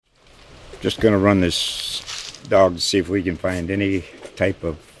Just going to run this dog to see if we can find any type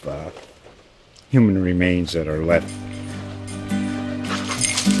of human remains that are left.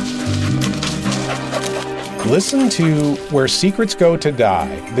 Listen to Where Secrets Go to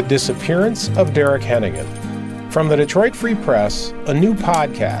Die, The Disappearance of Derek Hennigan. From the Detroit Free Press, a new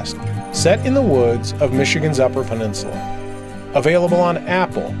podcast set in the woods of Michigan's Upper Peninsula. Available on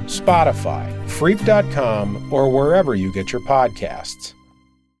Apple, Spotify, Freep.com, or wherever you get your podcasts.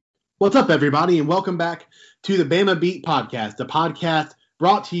 What's up, everybody, and welcome back to the Bama Beat podcast, a podcast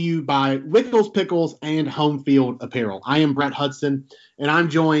brought to you by Wickles Pickles and Home Field Apparel. I am Brett Hudson, and I'm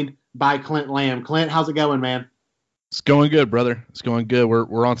joined by Clint Lamb. Clint, how's it going, man? It's going good, brother. It's going good.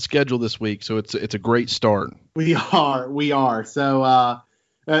 We're on schedule this week, so it's a great start. We are. So,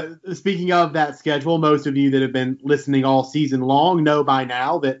 speaking of that schedule, most of you that have been listening all season long know by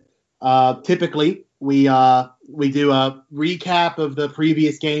now that typically we do a recap of the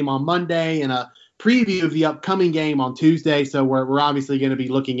previous game on Monday and a preview of the upcoming game on Tuesday. So we're obviously going to be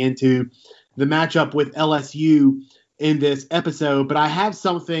looking into the matchup with LSU in this episode. But I have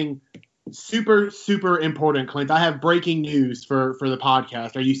something super, super important, Clint. I have breaking news for the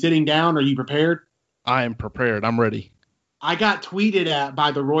podcast. Are you sitting down? Are you prepared? I am prepared. I'm ready. I got tweeted at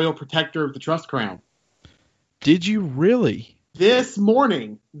by the Royal Protector of the Trust Crown. Did you really? This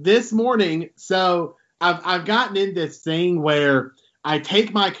morning. So I've gotten in this thing where I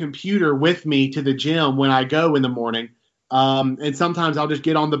take my computer with me to the gym when I go in the morning. And sometimes I'll just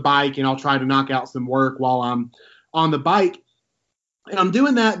get on the bike and I'll try to knock out some work while I'm on the bike. And I'm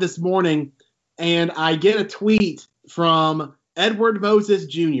doing that this morning, and I get a tweet from Edward Moses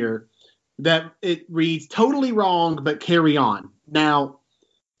Jr. that it reads, "Totally wrong, but carry on." Now,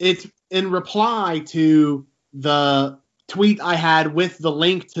 it's in reply to the tweet I had with the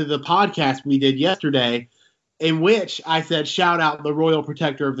link to the podcast we did yesterday, in which I said, shout out the Royal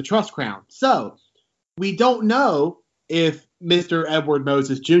Protector of the Trust Crown. So we don't know if Mr. Edward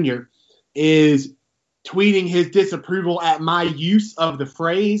Moses Jr. is tweeting his disapproval at my use of the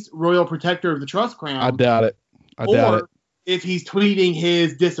phrase Royal Protector of the Trust Crown. I doubt it. Or if he's tweeting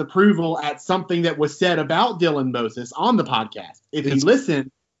his disapproval at something that was said about Dylan Moses on the podcast. If he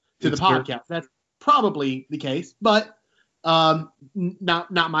listened to the podcast, that's probably the case, but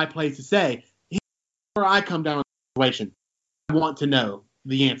not my place to say. Where I come down on the situation, I want to know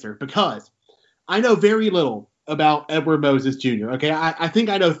the answer because I know very little about Edward Moses Jr. Okay, I think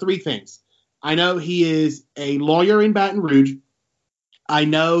I know three things. I know he is a lawyer in Baton Rouge. I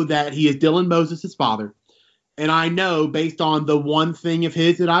know that he is Dylan Moses' father. And I know, based on the one thing of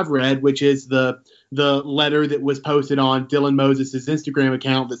his that I've read, which is the letter that was posted on Dylan Moses' Instagram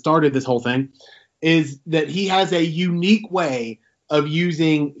account that started this whole thing, is that he has a unique way of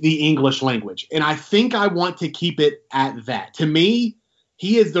using the English language. And I think I want to keep it at that. To me,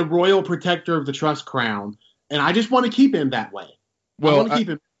 he is the Royal Protector of the Trust Crown, and I just want to keep him that way. Well, I want to keep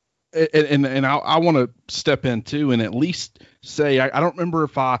him. And I want to step in too and at least say I don't remember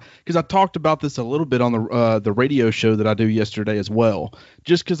because I talked about this a little bit on the radio show that I do yesterday as well.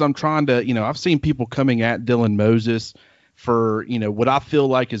 Just because I'm trying to, I've seen people coming at Dylan Moses for what I feel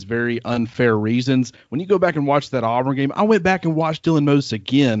like is very unfair reasons. When you go back and watch that Auburn game, I went back and watched Dylan Moses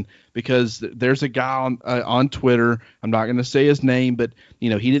again because there's a guy on Twitter. I'm not going to say his name, but he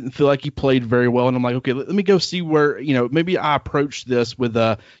didn't feel like he played very well, and I'm like, okay, let me go see where maybe I approached this with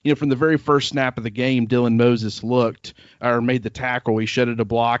from the very first snap of the game, Dylan Moses made the tackle. He shedded a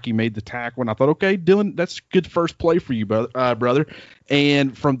block. He made the tackle, and I thought, okay, Dylan, that's good first play for you, brother.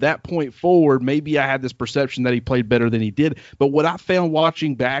 And from that point forward, maybe I had this perception that he played better than he did. But what I found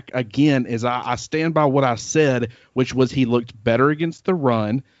watching back again is I stand by what I said, which was he looked better against the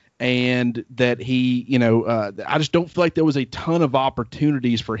run. And that he, I just don't feel like there was a ton of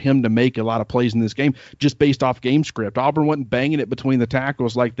opportunities for him to make a lot of plays in this game just based off game script. Auburn wasn't banging it between the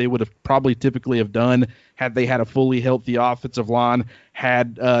tackles like they would have probably typically have done had they had a fully healthy offensive line,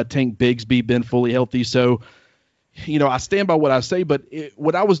 had Tank Bigsby been fully healthy. So, I stand by what I say, but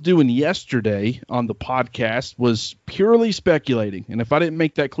what I was doing yesterday on the podcast was purely speculating. And if I didn't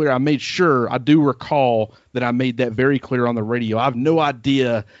make that clear, I made sure I do recall that I made that very clear on the radio. I have no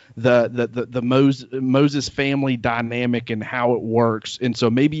idea the Moses family dynamic and how it works. And so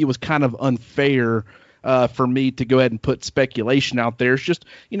maybe it was kind of unfair for me to go ahead and put speculation out there. It's just,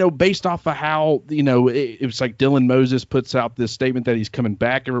 based off of how, it was like Dylan Moses puts out this statement that he's coming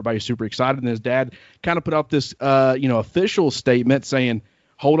back. Everybody's super excited. And his dad kind of put out this, official statement saying,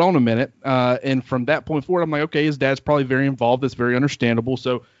 hold on a minute. And from that point forward, I'm like, okay, his dad's probably very involved. That's very understandable.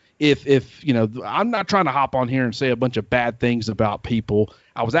 So if I'm not trying to hop on here and say a bunch of bad things about people.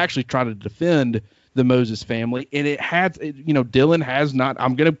 I was actually trying to defend the Moses family. And Dylan has not,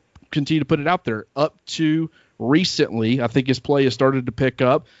 I'm going to continue to put it out there. Up to recently, I think his play has started to pick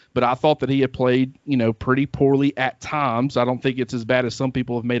up, but I thought that he had played, pretty poorly at times. I don't think it's as bad as some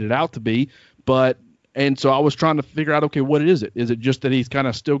people have made it out to be, and so I was trying to figure out, okay, what is it? Is it just that he's kind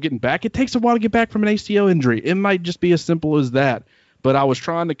of still getting back? It takes a while to get back from an ACL injury. It might just be as simple as that. But I was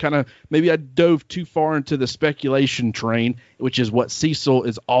trying to maybe I dove too far into the speculation train, which is what Cecil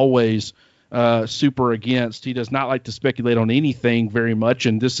is always super against. He does not like to speculate on anything very much,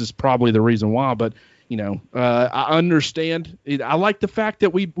 and this is probably the reason why. But, I understand. I like the fact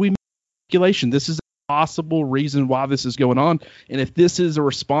that we make speculation. This is a possible reason why this is going on. And if this is a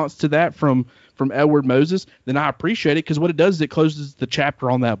response to that from Edward Moses, then I appreciate it, because what it does is it closes the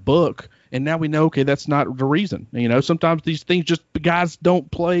chapter on that book. And now we know, okay, that's not the reason. Sometimes these things just guys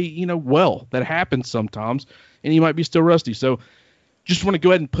don't play, well. That happens sometimes, and he might be still rusty. So just want to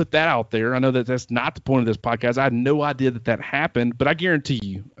go ahead and put that out there. I know that that's not the point of this podcast. I had no idea that happened, but I guarantee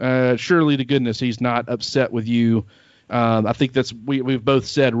you, surely to goodness, he's not upset with you. I think we've both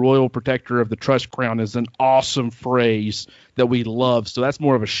said royal protector of the trust crown is an awesome phrase that we love. So that's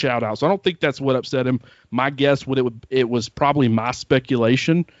more of a shout out. So I don't think that's what upset him. My guess it was probably my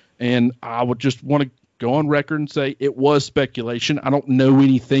speculation. And I would just want to go on record and say it was speculation. I don't know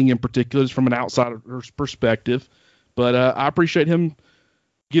anything in particular from an outsider's perspective, but I appreciate him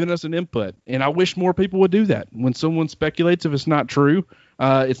giving us an input. And I wish more people would do that. When someone speculates, if it's not true,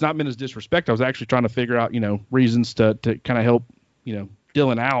 it's not meant as disrespect. I was actually trying to figure out, reasons to kind of help,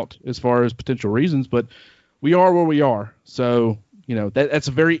 Dylan out as far as potential reasons. But we are where we are. So, that's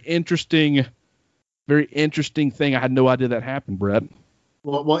a very interesting thing. I had no idea that happened, Brett.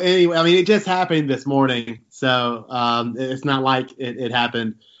 Well, anyway, I mean, it just happened this morning, so it's not like it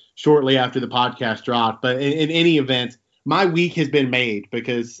happened shortly after the podcast dropped. But in any event, my week has been made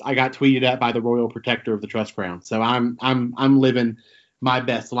because I got tweeted at by the royal protector of the trust crown. So I'm living my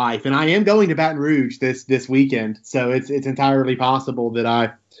best life, and I am going to Baton Rouge this weekend. So it's entirely possible that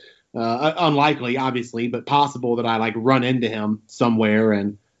I, unlikely obviously, but possible that I run into him somewhere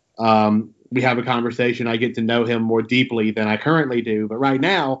and we have a conversation. I get to know him more deeply than I currently do. But right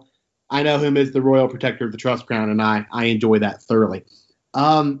now, I know him as the royal protector of the trust crown, and I enjoy that thoroughly.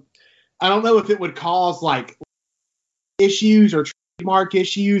 I don't know if it would cause issues or trademark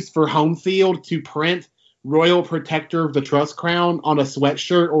issues for Home Field to print royal protector of the trust crown on a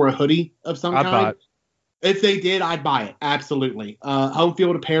sweatshirt or a hoodie of some kind. Buy it. If they did, I'd buy it. Absolutely. Home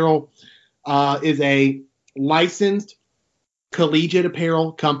Field Apparel is a licensed collegiate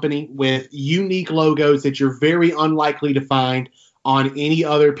apparel company with unique logos that you're very unlikely to find on any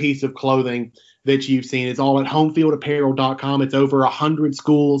other piece of clothing that you've seen. It's all at homefieldapparel.com. It's over 100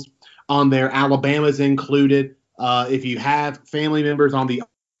 schools on there. Alabama's included. If you have family members on the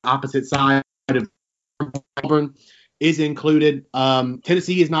opposite side of Auburn, is included.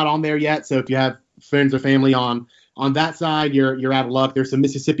 Tennessee is not on there yet, so if you have friends or family on that side, you're out of luck. There's some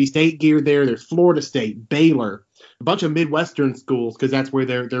Mississippi State gear there. There's Florida State, Baylor, a bunch of Midwestern schools because that's where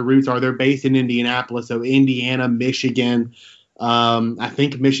their roots are. They're based in Indianapolis, so Indiana, Michigan. I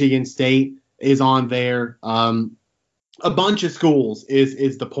think Michigan State is on there. A bunch of schools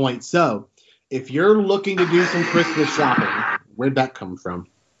is the point. So if you're looking to do some Christmas shopping, where'd that come from?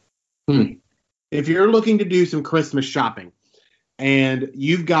 If you're looking to do some Christmas shopping and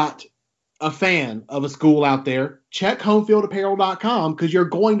you've got a fan of a school out there, check homefieldapparel.com because you're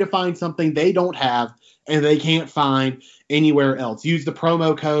going to find something they don't have and they can't find anywhere else. Use the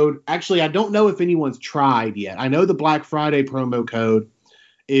promo code. Actually, I don't know if anyone's tried yet. I know the Black Friday promo code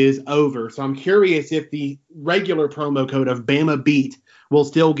is over, so I'm curious if the regular promo code of Bama Beat will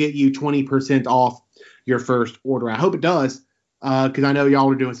still get you 20% off your first order. I hope it does because I know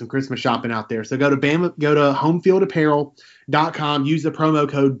y'all are doing some Christmas shopping out there. So go to homefieldapparel.com. Use the promo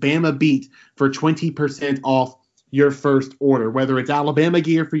code Bama Beat for 20% off your first order, whether it's Alabama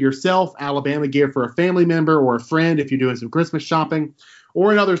gear for yourself, Alabama gear for a family member or a friend if you're doing some Christmas shopping,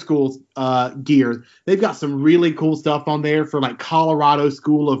 or in other schools' gear. They've got some really cool stuff on there for Colorado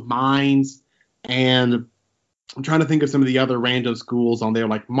School of Mines, and I'm trying to think of some of the other random schools on there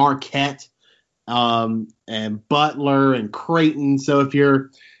like Marquette and Butler and Creighton. So if you're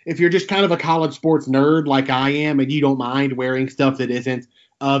just kind of a college sports nerd like I am and you don't mind wearing stuff that isn't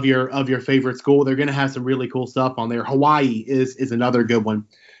of your favorite school, they're going to have some really cool stuff on there. Hawaii is another good one.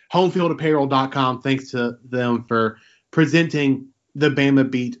 Homefieldapparel.com. Thanks to them for presenting the Bama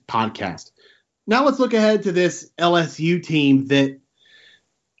Beat podcast. Now let's look ahead to this LSU team that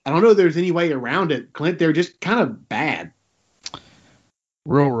I don't know if there's any way around it. Clint, they're just kind of bad.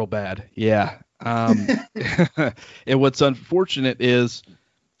 Real bad. Yeah. And what's unfortunate is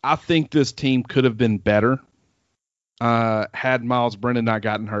I think this team could have been better had Miles Brennan not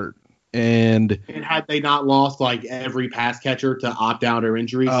gotten hurt. And had they not lost like every pass catcher to opt out or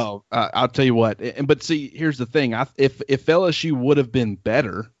injuries? Oh, I'll tell you what. But see, here's the thing. If LSU would have been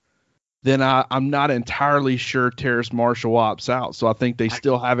better, then I'm not entirely sure Terrace Marshall opts out. So I think they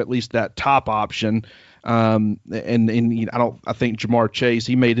still have at least that top option. And I think Jamar Chase,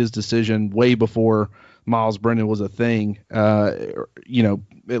 he made his decision way before Miles Brennan was a thing. At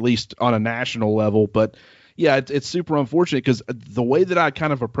least on a national level. But yeah, it's super unfortunate because the way that I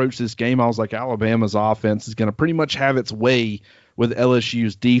kind of approached this game, I was like, Alabama's offense is going to pretty much have its way with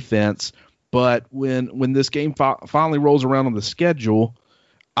LSU's defense. But when this game finally rolls around on the schedule,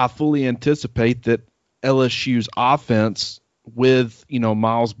 I fully anticipate that LSU's offense with,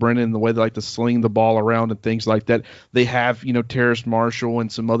 Miles Brennan, the way they like to sling the ball around and things like that, they have, Terrace Marshall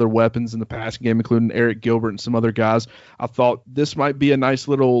and some other weapons in the passing game, including Eric Gilbert and some other guys. I thought this might be a nice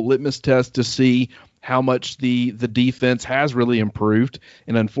little litmus test to see how much the defense has really improved.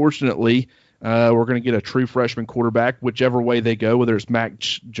 And unfortunately, we're going to get a true freshman quarterback, whichever way they go, whether it's Mac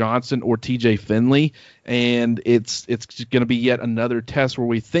Johnson or TJ Finley. And it's going to be yet another test where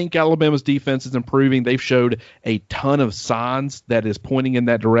we think Alabama's defense is improving. They've showed a ton of signs that is pointing in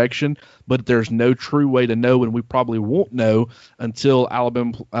that direction, but there's no true way to know, and we probably won't know until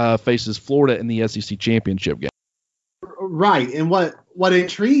Alabama faces Florida in the SEC championship game. Right. And what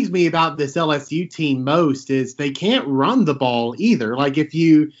intrigues me about this LSU team most is they can't run the ball either. Like if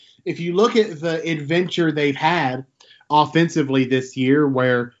you look at the adventure they've had offensively this year,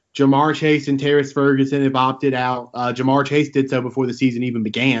 where Jamar Chase and Terrace Ferguson have opted out. Jamar Chase did so before the season even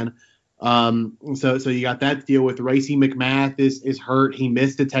began. So you got that to deal with. Racey McMath is hurt. He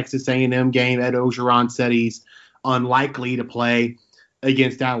missed the Texas A&M game. Ed Ogeron said he's unlikely to play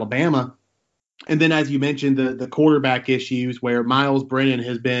against Alabama. And then, as you mentioned, the quarterback issues where Miles Brennan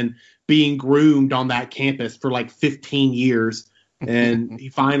has been being groomed on that campus for like 15 years. And he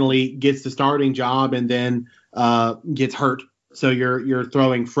finally gets the starting job and then gets hurt. So you're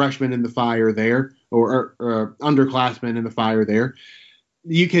throwing freshmen in the fire there, or underclassmen in the fire there.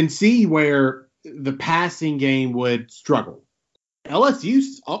 You can see where the passing game would struggle.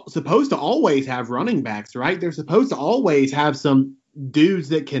 LSU's supposed to always have running backs, right? They're supposed to always have some dudes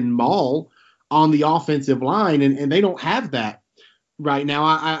that can maul on the offensive line, and they don't have that right now.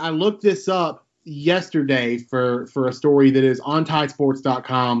 I looked this up yesterday for a story that is on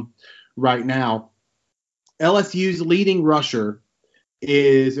TideSports.com right now. LSU's leading rusher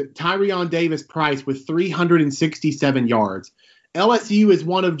is Tyrion Davis-Price with 367 yards. LSU is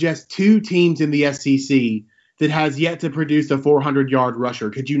one of just two teams in the SEC that has yet to produce a 400-yard rusher.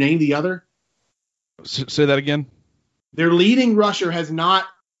 Could you name the other? Say that again. Their leading rusher has not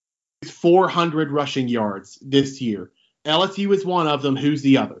 400 rushing yards this year. LSU is one of them. Who's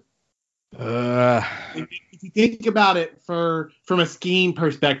the other? If you think about it from a scheme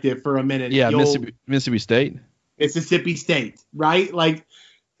perspective for a minute. Yeah, Mississippi State. Mississippi State, right? Like,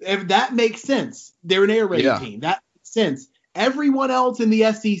 if that makes sense. They're an air raid team. That makes sense. Everyone else in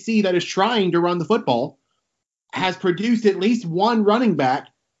the SEC that is trying to run the football has produced at least one running back,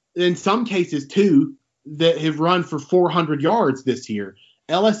 in some cases two, that have run for 400 yards this year.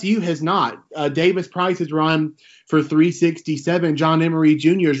 LSU has not. Davis-Price has run for 367. John Emery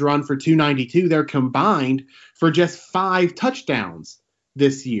Jr. has run for 292. They're combined for just 5 touchdowns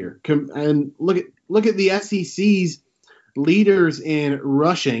this year. And look at the SEC's leaders in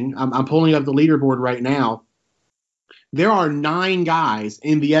rushing. I'm pulling up the leaderboard right now. There are 9 guys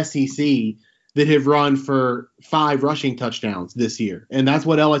in the SEC that have run for 5 rushing touchdowns this year, and that's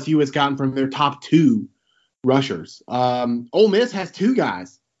what LSU has gotten from their top 2 rushers. Ole Miss has 2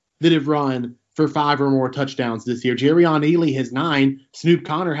 guys that have run for 5 or more touchdowns this year. Jerrion Ealy has 9. Snoop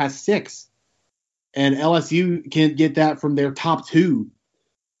Connor has 6. And LSU can get that from their top 2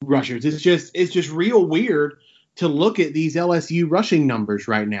 rushers. It's just real weird to look at these LSU rushing numbers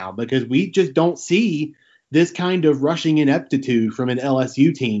right now, because we just don't see this kind of rushing ineptitude from an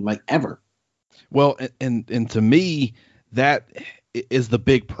LSU team like ever. Well, and to me, that is the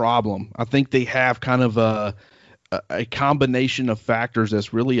big problem. I think they have kind of a combination of factors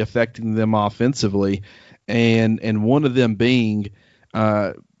that's really affecting them offensively, and one of them being,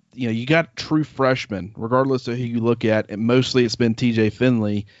 you got true freshmen, regardless of who you look at, and mostly it's been TJ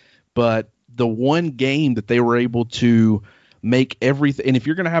Finley, but the one game that they were able to make everything, and if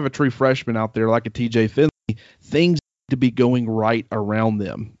you're going to have a true freshman out there like a TJ Finley, things need to be going right around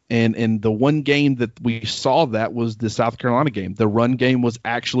them. And the one game that we saw that was the South Carolina game. The run game was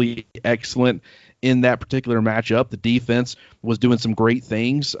actually excellent in that particular matchup. The defense was doing some great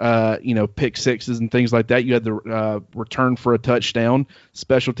things, pick sixes and things like that. You had the return for a touchdown.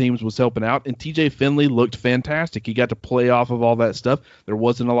 Special teams was helping out. And TJ Finley looked fantastic. He got to play off of all that stuff. There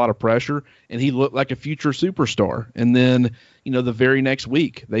wasn't a lot of pressure, and he looked like a future superstar. And then, the very next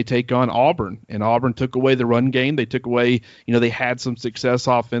week, they take on Auburn, and Auburn took away the run game. They took away, they had some success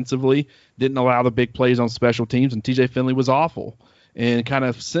offensively, didn't allow the big plays on special teams, and TJ Finley was awful. And kind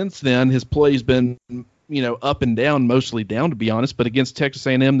of since then, his play's been, up and down, mostly down, to be honest. But against Texas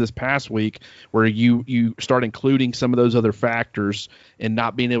A&M this past week, where you start including some of those other factors and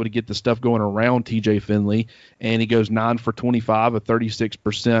not being able to get the stuff going around TJ Finley, and he goes 9 for 25, a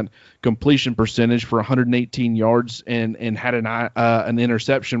 36% completion percentage for 118 yards, and had an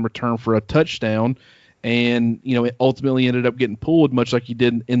interception return for a touchdown. And, it ultimately ended up getting pulled, much like he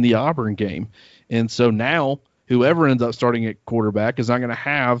did in the Auburn game. And so now, whoever ends up starting at quarterback is not going to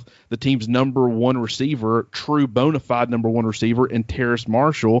have the team's number one receiver, true bona fide number one receiver, in Terrace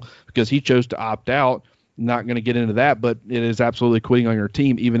Marshall, because he chose to opt out. Not going to get into that, but it is absolutely quitting on your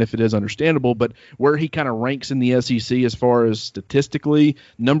team, even if it is understandable. But where he kind of ranks in the SEC as far as statistically,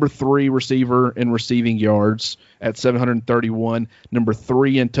 number 3 receiver in receiving yards at 731, number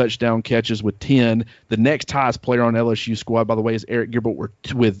 3 in touchdown catches with 10. The next highest player on LSU squad, by the way, is Eric Gilbert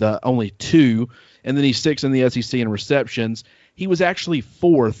with only 2. And then he's 6th in the SEC in receptions. He was actually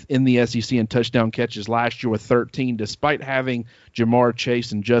 4th in the SEC in touchdown catches last year with 13, despite having Jamar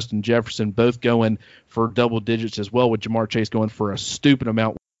Chase and Justin Jefferson both going for double digits as well, with Jamar Chase going for a stupid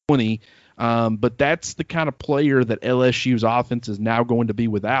amount, 20. But that's the kind of player that LSU's offense is now going to be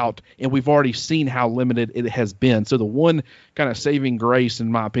without, and we've already seen how limited it has been. So the one kind of saving grace,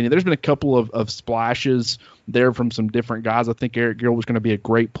 in my opinion, there's been a couple of splashes there from some different guys. I think Eric Gill was going to be a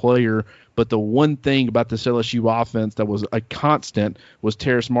great player, but the one thing about this LSU offense that was a constant was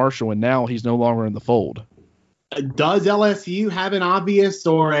Terrace Marshall, and now he's no longer in the fold. Does LSU have an obvious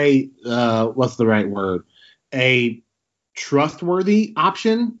or what's the right word? A trustworthy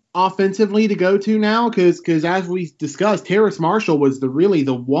option offensively to go to now? Because as we discussed, Terrace Marshall was really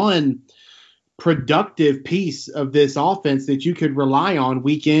the one productive piece of this offense that you could rely on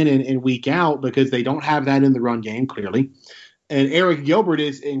week in and week out, because they don't have that in the run game, clearly. And Eric Gilbert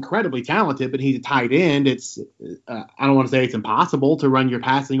is incredibly talented, but he's a tight end. It's I don't want to say it's impossible to run your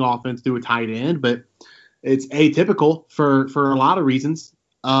passing offense through a tight end, but it's atypical for a lot of reasons.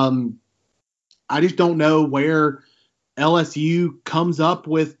 I just don't know where LSU comes up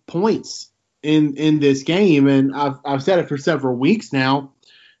with points in this game. And I've said it for several weeks now.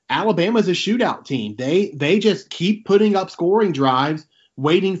 Alabama's a shootout team. They just keep putting up scoring drives,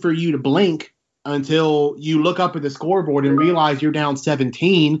 waiting for you to blink until you look up at the scoreboard and realize you're down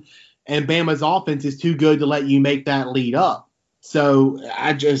 17, and Bama's offense is too good to let you make that lead up. So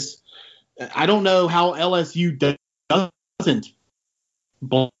I don't know how LSU doesn't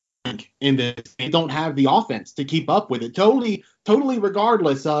blink in this. They don't have the offense to keep up with it. Totally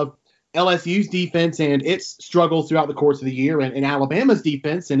regardless of LSU's defense and its struggles throughout the course of the year, and Alabama's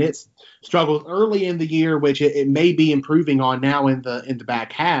defense and its struggles early in the year, which it may be improving on now in the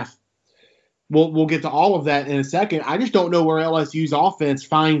back half. We'll get to all of that in a second. I just don't know where LSU's offense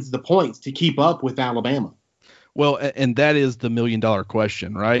finds the points to keep up with Alabama. Well, and that is the $1 million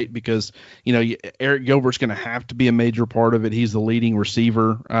question, right? Because, Eric Gilbert's going to have to be a major part of it. He's the leading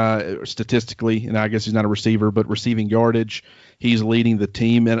receiver statistically, and I guess he's not a receiver, but receiving yardage. He's leading the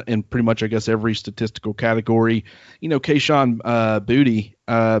team in pretty much, I guess, every statistical category. Kayshon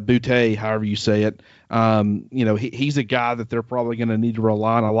Boutte, however you say it, he's a guy that they're probably going to need to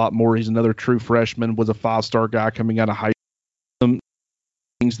rely on a lot more. He's another true freshman, was a 5-star guy coming out of high school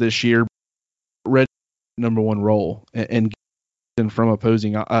things this year. Red number one role and from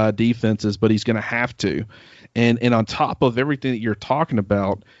opposing defenses, but he's going to have to. And on top of everything that you're talking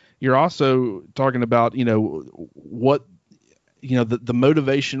about, you're also talking about, what the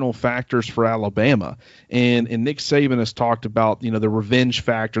motivational factors for Alabama. And Nick Saban has talked about, the revenge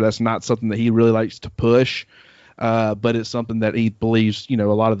factor. That's not something that he really likes to push, but it's something that he believes, a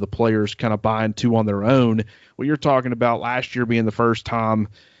lot of the players kind of buy into on their own. What you're talking about last year being the first time,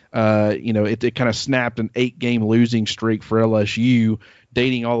 it kind of snapped an 8-game losing streak for LSU,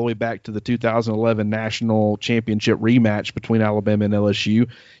 dating all the way back to the 2011 national championship rematch between Alabama and LSU.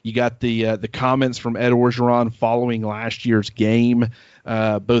 You got the comments from Ed Orgeron following last year's game,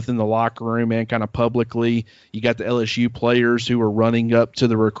 both in the locker room and kind of publicly. You got the LSU players who were running up to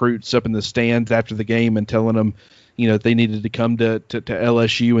the recruits up in the stands after the game and telling them, they needed to come to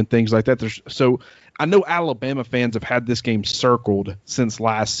LSU and things like that. So I know Alabama fans have had this game circled since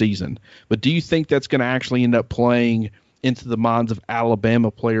last season, but do you think that's going to actually end up playing into the minds of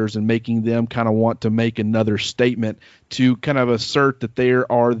Alabama players and making them kind of want to make another statement to kind of assert that they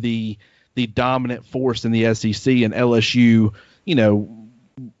are the dominant force in the SEC, and LSU,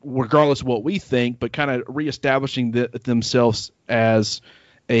 regardless of what we think, but kind of reestablishing themselves as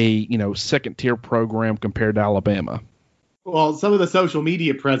a, second tier program compared to Alabama? Well, some of the social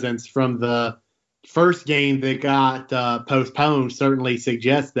media presence from the first game that got postponed certainly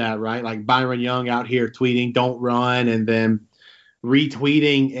suggests that, right? Like Byron Young out here tweeting, "Don't run," and then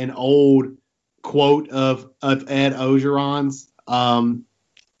retweeting an old quote of Ed Ogeron's.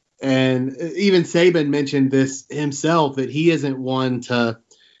 And even Saban mentioned this himself, that he isn't one to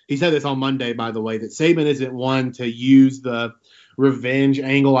 – he said this on Monday, by the way, that Saban isn't one to use the revenge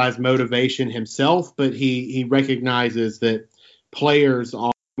angle as motivation himself, but he recognizes that players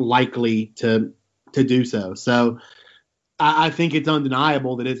are likely to do so. So I think it's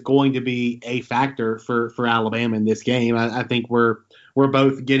undeniable that it's going to be a factor for Alabama in this game. I think we're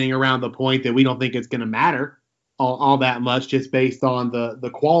both getting around the point that we don't think it's going to matter all that much, just based on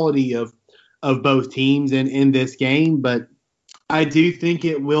the quality of both teams in this game. But I do think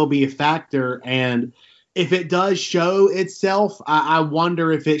it will be a factor. And if it does show itself, I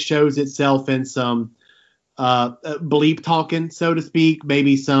wonder if it shows itself in some bleep talking, so to speak,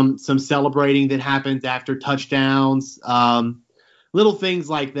 maybe some celebrating that happens after touchdowns, little things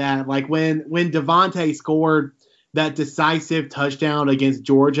like that. Like when Devontae scored that decisive touchdown against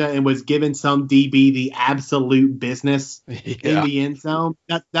Georgia and was given some DB the absolute business in the end zone.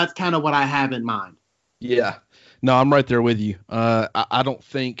 That's kind of what I have in mind. Yeah. No, I'm right there with you. I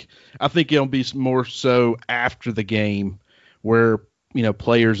think it'll be more so after the game where,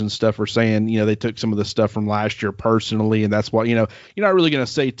 players and stuff are saying, they took some of the stuff from last year personally. And that's why, you're not really going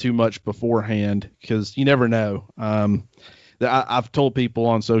to say too much beforehand because you never know. I've told people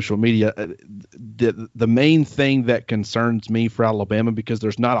on social media the main thing that concerns me for Alabama, because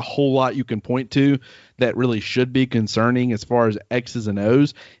there's not a whole lot you can point to that really should be concerning as far as X's and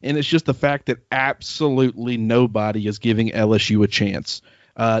O's. And it's just the fact that absolutely nobody is giving LSU a chance.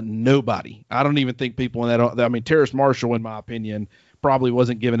 Nobody. I don't even think people in that. I mean, Terrace Marshall, in my opinion, probably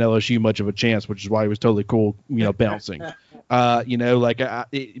wasn't giving LSU much of a chance, which is why he was totally cool, bouncing. Most of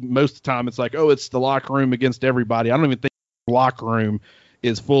the time it's like, oh, it's the locker room against everybody. I don't even think locker room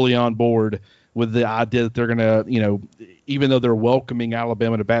is fully on board with the idea that they're going to, even though they're welcoming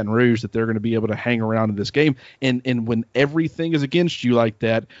Alabama to Baton Rouge, that they're going to be able to hang around in this game. And when everything is against you like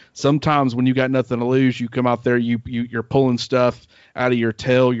that, sometimes when you got nothing to lose, you come out there, you're pulling stuff out of your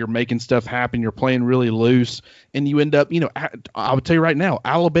tail, you're making stuff happen, you're playing really loose, and you end up, I would tell you right now,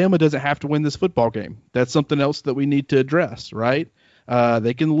 Alabama doesn't have to win this football game. That's something else that we need to address, right?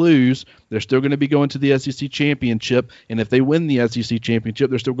 They can lose. They're still going to be going to the SEC championship. And if they win the SEC championship,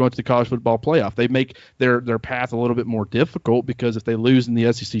 they're still going to the college football playoff. They make their path a little bit more difficult, because if they lose in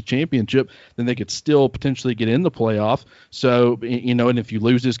the SEC championship, then they could still potentially get in the playoff. So, and if you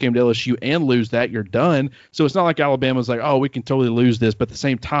lose this game to LSU and lose that, you're done. So it's not like Alabama's like, oh, we can totally lose this. But at the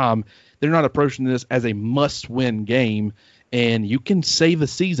same time, they're not approaching this as a must-win game. And you can save a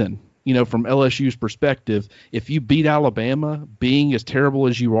season. From LSU's perspective, if you beat Alabama, being as terrible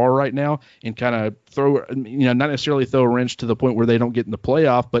as you are right now, and kind of throw, not necessarily throw a wrench to the point where they don't get in the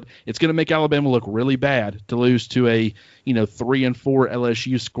playoff, but it's going to make Alabama look really bad to lose to a, 3-4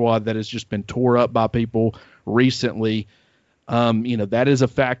 LSU squad that has just been tore up by people recently. That is a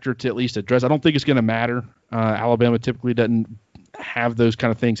factor to at least address. I don't think it's going to matter. Alabama typically doesn't have those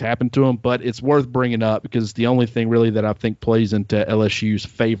kind of things happen to them, but it's worth bringing up because it's the only thing really that I think plays into LSU's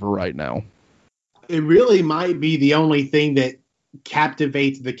favor right now. It really might be the only thing that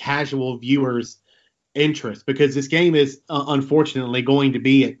captivates the casual viewer's interest, because this game is unfortunately going to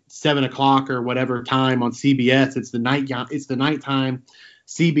be at 7:00 or whatever time on CBS. It's the nighttime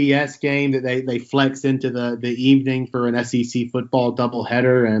CBS game that they flex into the evening for an SEC football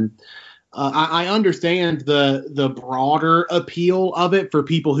doubleheader. And I understand the broader appeal of it for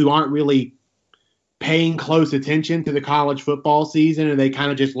people who aren't really paying close attention to the college football season, and they kind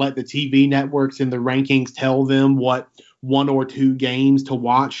of just let the TV networks and the rankings tell them what one or two games to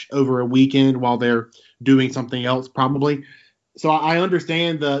watch over a weekend while they're doing something else probably. So I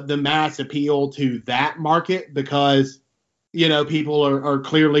understand the mass appeal to that market, because, people are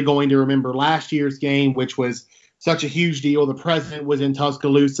clearly going to remember last year's game, which was such a huge deal. The president was in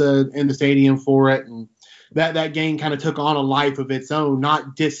Tuscaloosa in the stadium for it, and that game kind of took on a life of its own,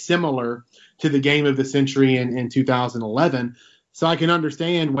 not dissimilar to the game of the century in 2011. So I can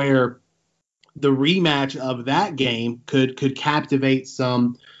understand where the rematch of that game could captivate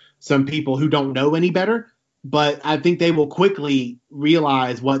some some people who don't know any better. But I think they will quickly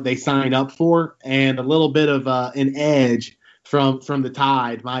realize what they signed up for, and a little bit of an edge from the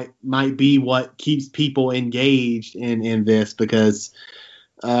Tide might be what keeps people engaged in this, because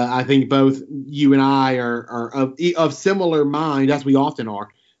I think both you and I are of similar mind, as we often are,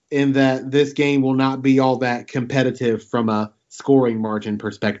 in that this game will not be all that competitive from a scoring margin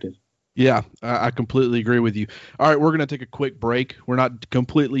perspective. Yeah, I completely agree with you. All right, we're going to take a quick break. We're not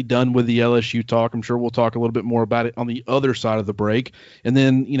completely done with the LSU talk. I'm sure we'll talk a little bit more about it on the other side of the break. And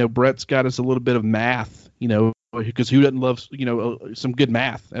then, Brett's got us a little bit of math, because who doesn't love, some good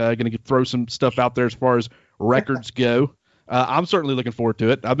math? Going to throw some stuff out there as far as records go. I'm certainly looking forward to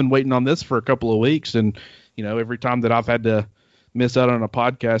it. I've been waiting on this for a couple of weeks, and, every time that I've had to miss out on a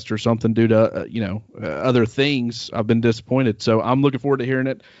podcast or something due to, other things, I've been disappointed. So I'm looking forward to hearing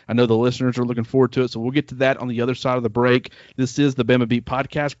it. I know the listeners are looking forward to it. So we'll get to that on the other side of the break. This is the Bama Beat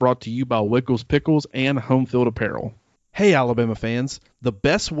podcast, brought to you by Wickles Pickles and Home Field Apparel. Hey, Alabama fans, the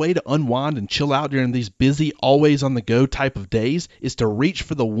best way to unwind and chill out during these busy, always on the go type of days is to reach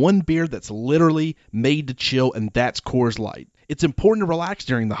for the one beer that's literally made to chill, and that's Coors Light. It's important to relax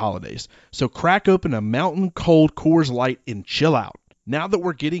during the holidays, so crack open a mountain cold Coors Light and chill out. Now that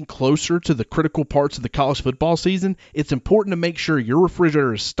we're getting closer to the critical parts of the college football season, it's important to make sure your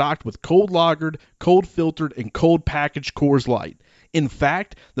refrigerator is stocked with cold lagered, cold filtered, and cold packaged Coors Light. In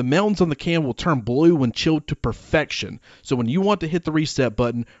fact, the mountains on the can will turn blue when chilled to perfection. So when you want to hit the reset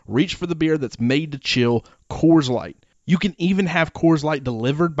button, reach for the beer that's made to chill, Coors Light. You can even have Coors Light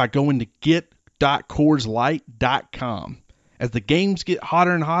delivered by going to get.CoorsLight.com. As the games get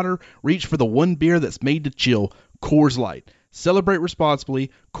hotter and hotter, reach for the one beer that's made to chill, Coors Light. Celebrate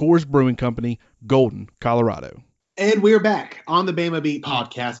responsibly. Coors Brewing Company, Golden, Colorado. And we're back on the Bama Beat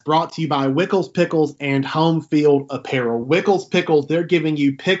podcast, brought to you by Wickles Pickles and Home Field Apparel. Wickles Pickles, they're giving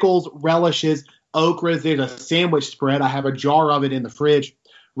you pickles, relishes, okras. There's a sandwich spread. I have a jar of it in the fridge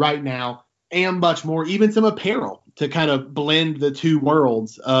right now, and much more. Even some apparel to kind of blend the two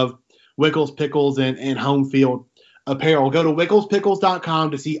worlds of Wickles Pickles and Home Field Apparel. Go to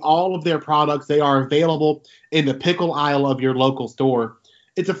wicklespickles.com to see all of their products. They are available in the pickle aisle of your local store.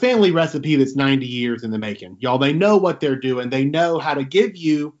 It's a family recipe that's 90 years in the making. Y'all, they know what they're doing. They know how to give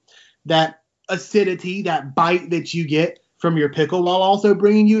you that acidity, that bite that you get from your pickle, while also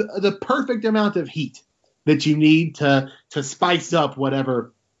bringing you the perfect amount of heat that you need to spice up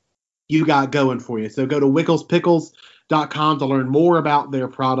whatever you got going for you. So go to wicklespickles.com to learn more about their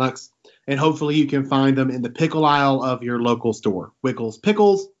products, and hopefully you can find them in the pickle aisle of your local store. Wickles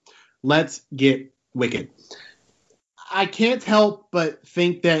Pickles, let's get wicked. I can't help but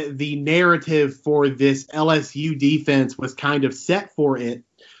think that the narrative for this LSU defense was kind of set for it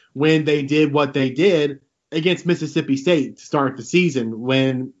when they did what they did against Mississippi State to start the season,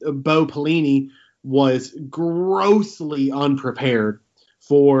 when Bo Pelini was grossly unprepared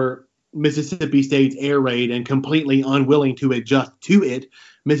for Mississippi State's air raid and completely unwilling to adjust to it.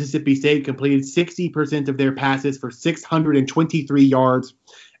 Mississippi State completed 60% of their passes for 623 yards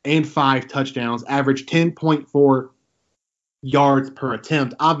and 5 touchdowns, averaged 10.4 yards per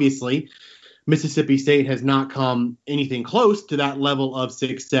attempt. Obviously, Mississippi State has not come anything close to that level of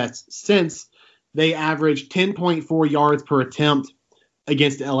success since. They averaged 10.4 yards per attempt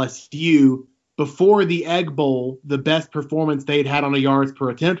against LSU. Before the Egg Bowl, the best performance they'd had on a yards per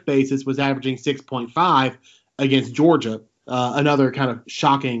attempt basis was averaging 6.5 against Georgia. Another kind of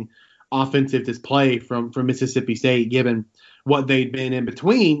shocking offensive display from Mississippi State, given what they'd been in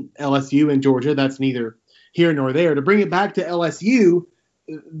between LSU and Georgia. That's neither here nor there. To bring it back to LSU,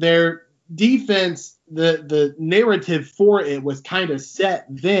 their defense, the narrative for it was kind of set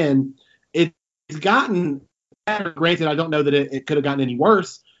then. It's gotten better. Granted, I don't know that it could have gotten any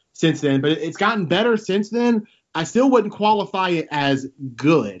worse since then, but it's gotten better since then. I still wouldn't qualify it as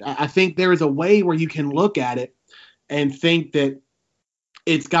good. I think there is a way where you can look at it and think that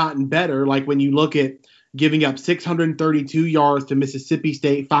it's gotten better. Like when you look at giving up 632 yards to Mississippi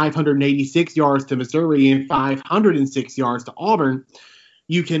State, 586 yards to Missouri, and 506 yards to Auburn,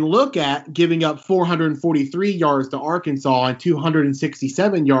 you can look at giving up 443 yards to Arkansas and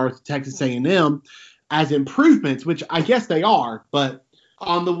 267 yards to Texas A&M as improvements, which I guess they are. But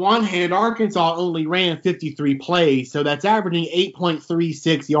on the one hand, Arkansas only ran 53 plays, so that's averaging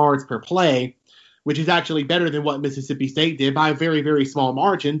 8.36 yards per play, which is actually better than what Mississippi State did by a very, very small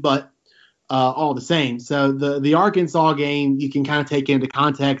margin, but all the same. So the Arkansas game you can kind of take into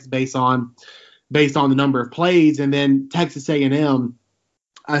context based on the number of plays, and then Texas A&M.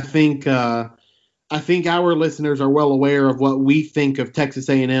 I think our listeners are well aware of what we think of Texas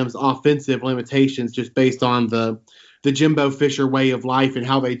A&M's offensive limitations, just based on the the Jimbo Fisher way of life and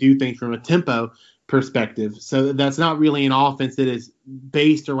how they do things from a tempo perspective. So that's not really an offense that is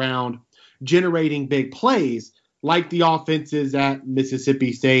based around generating big plays like the offenses at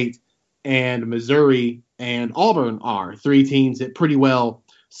Mississippi State and Missouri and Auburn are, three teams that pretty well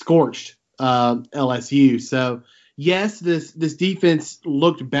scorched LSU. So yes, this defense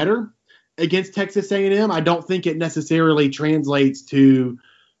looked better against Texas A&M. I don't think it necessarily translates to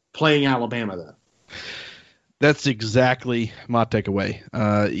playing Alabama, though. That's exactly my takeaway.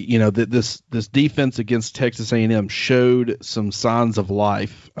 This defense against Texas A&M showed some signs of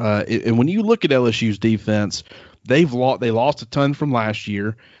life. And when you look at LSU's defense, they lost a ton from last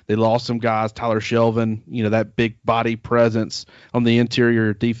year. They lost some guys, Tyler Shelvin, that big body presence on the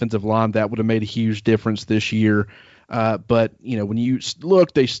interior defensive line, that would have made a huge difference this year. But when you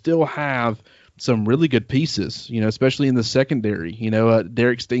look, they still have some really good pieces, especially in the secondary.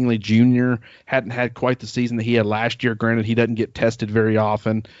 Derek Stingley Jr. hadn't had quite the season that he had last year. Granted, he doesn't get tested very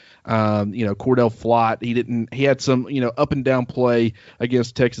often. Cordell Flott, he had some, up and down play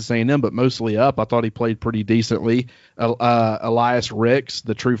against Texas A&M, but mostly up. I thought he played pretty decently. Elias Ricks,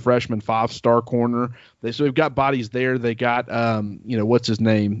 the true freshman 5-star corner. So they've got bodies there. They got, what's his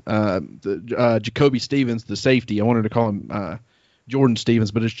name? Jacoby Stevens, the safety. I wanted to call him, Jordan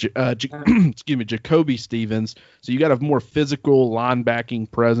Stevens, but it's Jacoby Stevens. So you got a more physical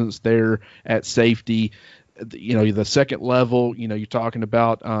linebacking presence there at safety. The second level, you're talking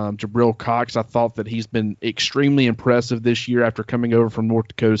about Jabril Cox. I thought that he's been extremely impressive this year after coming over from North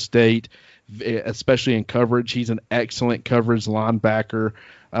Dakota State, especially in coverage. He's an excellent coverage linebacker.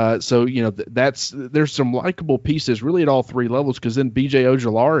 There's some likable pieces really at all three levels, because then B.J.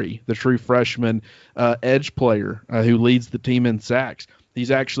 Ojulari, the true freshman edge player who leads the team in sacks, he's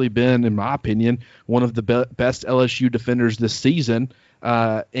actually been, in my opinion, one of the best LSU defenders this season.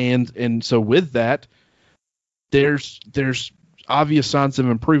 And so with that, there's obvious signs of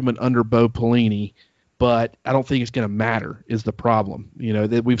improvement under Bo Pelini, but I don't think it's going to matter is the problem.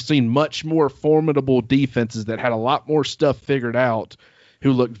 That we've seen much more formidable defenses that had a lot more stuff figured out,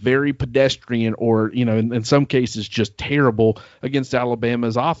 who looked very pedestrian or, in some cases just terrible against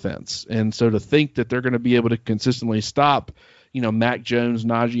Alabama's offense. And so to think that they're going to be able to consistently stop, Mac Jones,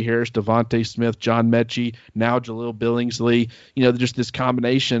 Najee Harris, Devontae Smith, John Mechie, now Jaleel Billingsley, just this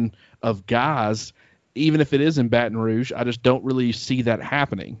combination of guys, even if it is in Baton Rouge, I just don't really see that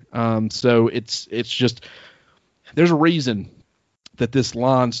happening. So it's just, there's a reason that this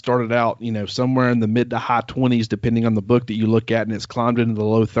line started out, somewhere in the mid to high 20s, depending on the book that you look at, and it's climbed into the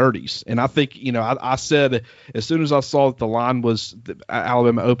low 30s. And I think, I said as soon as I saw that the line was,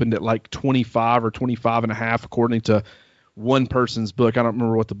 Alabama opened at like 25 or 25 and a half, according to one person's book. I don't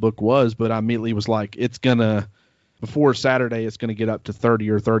remember what the book was, but I immediately was like, before Saturday, it's going to get up to 30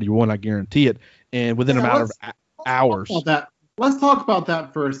 or 31. I guarantee it. And within a matter of hours. Let's talk about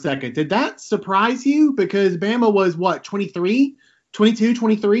that for a second. Did that surprise you? Because Bama was 22,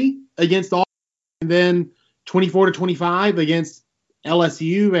 23 against Auburn, and then 24-25 against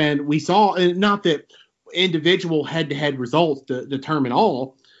LSU. And we saw, not that individual head-to-head results determine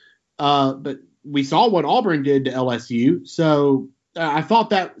all, but we saw what Auburn did to LSU. So I thought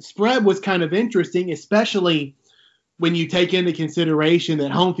that spread was kind of interesting, especially when you take into consideration that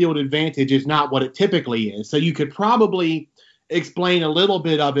home field advantage is not what it typically is. So you could probably explain a little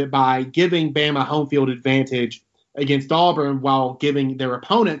bit of it by giving Bama home field advantage against Auburn while giving their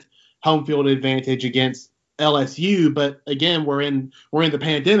opponent home field advantage against LSU. But again, we're in the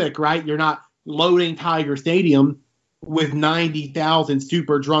pandemic, right? You're not loading Tiger Stadium with 90,000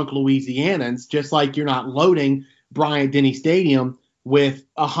 super drunk Louisianans, just like you're not loading Bryant-Denny Stadium with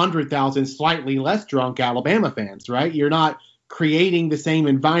 100,000 slightly less drunk Alabama fans, right? You're not creating the same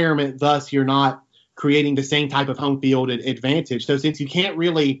environment, thus you're not creating the same type of home field advantage. So since you can't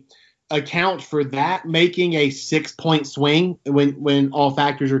really account for that making a 6-point swing when all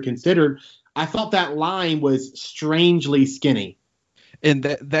factors are considered, I thought that line was strangely skinny. And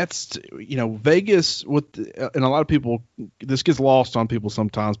that's Vegas and a lot of people, this gets lost on people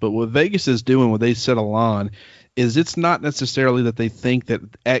sometimes, but what Vegas is doing when they set a line is it's not necessarily that they think that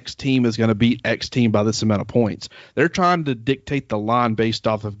X team is going to beat X team by this amount of points. They're trying to dictate the line based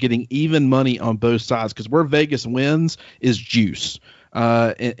off of getting even money on both sides, because where Vegas wins is juice.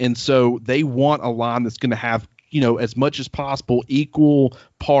 And so they want a line that's going to have as much as possible, equal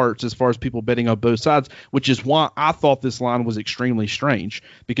parts as far as people betting on both sides, which is why I thought this line was extremely strange.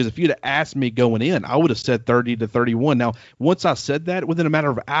 Because if you'd have asked me going in, I would have said 30-31. Now, once I said that, within a matter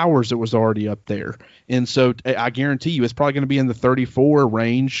of hours, it was already up there. And so I guarantee you it's probably going to be in the 34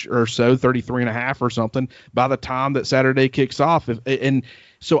 range or so, 33.5 or something by the time that Saturday kicks off. And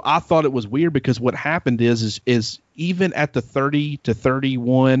so I thought it was weird, because what happened is even at the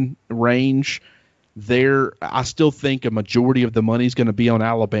 30-31 range there, I still think a majority of the money is going to be on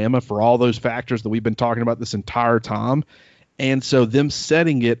Alabama for all those factors that we've been talking about this entire time. And so them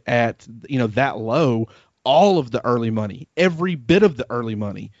setting it at, that low, all of the early money, every bit of the early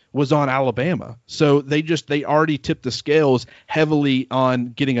money was on Alabama. So they already tipped the scales heavily on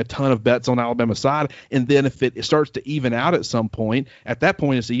getting a ton of bets on Alabama's side. And then if it starts to even out at some point, at that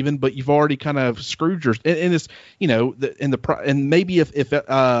point it's even, but you've already kind of screwed your, and it's, and maybe if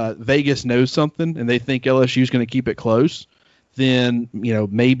Vegas knows something and they think LSU is going to keep it close, then,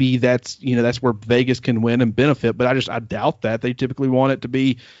 maybe that's where Vegas can win and benefit. But I doubt that. They typically want it to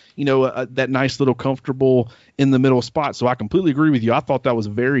be, that nice little comfortable in the middle spot. So I completely agree with you. I thought that was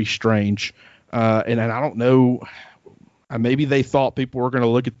very strange. And I don't know, maybe they thought people were going to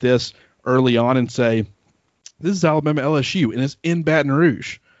look at this early on and say, this is Alabama-LSU, and it's in Baton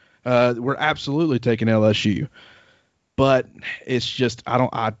Rouge. We're absolutely taking LSU. But it's just,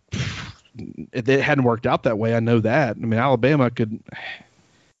 it hadn't worked out that way. I know that. I mean, Alabama could.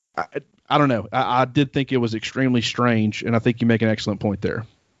 I don't know. I did think it was extremely strange, and I think you make an excellent point there.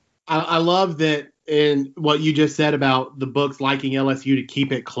 I love that in what you just said about the books liking LSU to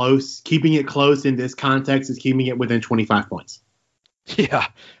keep it close. Keeping it close in this context is keeping it within 25 points. Yeah.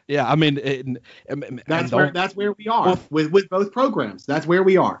 I mean, that's where we are with both programs. That's where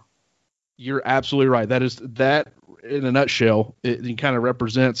we are. You're absolutely right. That in a nutshell, it kind of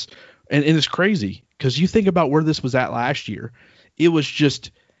represents. And it's crazy, because you think about where this was at last year. It was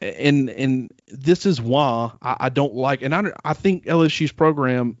just, and this is why I don't like, and I think LSU's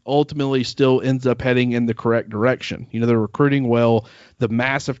program ultimately still ends up heading in the correct direction. They're recruiting well. The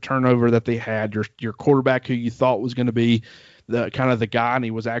massive turnover that they had, your quarterback who you thought was going to be the kind of the guy, and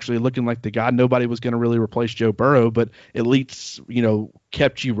he was actually looking like the guy. Nobody was going to really replace Joe Burrow, but at least,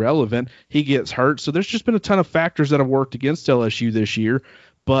 kept you relevant. He gets hurt. So there's just been a ton of factors that have worked against LSU this year,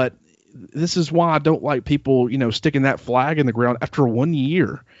 but this is why I don't like people, sticking that flag in the ground after 1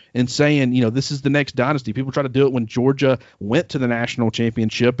 year and saying, this is the next dynasty. People try to do it when Georgia went to the national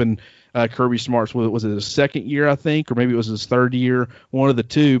championship, and Kirby Smart's, was it his second year, I think, or maybe it was his third year, one of the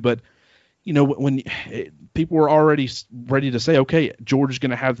two. But, when people were already ready to say, okay, Georgia's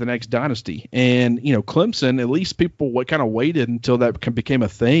going to have the next dynasty. And, Clemson, at least people kind of waited until that became a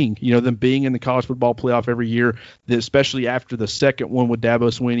thing, them being in the college football playoff every year, especially after the second one with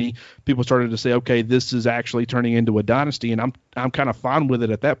Dabo Swinney, people started to say, okay, this is actually turning into a dynasty. And I'm kind of fine with it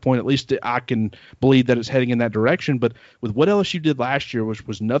at that point. At least I can believe that it's heading in that direction. But with what LSU did last year, which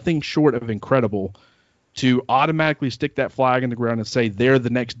was nothing short of incredible, to automatically stick that flag in the ground and say they're the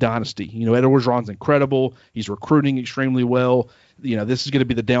next dynasty. Ed Orgeron's incredible. He's recruiting extremely well. This is going to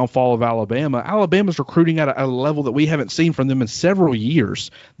be the downfall of Alabama. Alabama's recruiting at a level that we haven't seen from them in several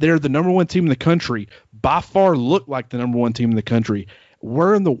years. They're the number one team in the country, by far look like the number one team in the country.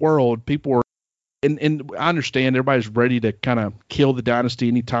 Where in the world people are, and I understand everybody's ready to kind of kill the dynasty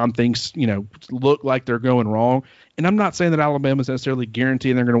anytime things, look like they're going wrong. And I'm not saying that Alabama's necessarily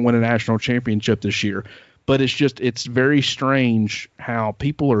guaranteeing they're going to win a national championship this year, but it's very strange how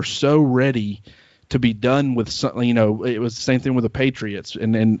people are so ready to be done with something. It was the same thing with the Patriots,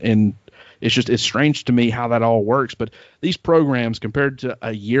 and it's strange to me how that all works. But these programs, compared to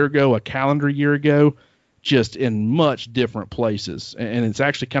a year ago, a calendar year ago, just in much different places. And it's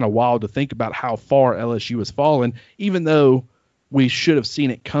actually kind of wild to think about how far LSU has fallen, even though we should have seen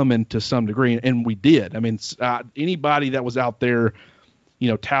it coming to some degree, and we did. I mean, anybody that was out there,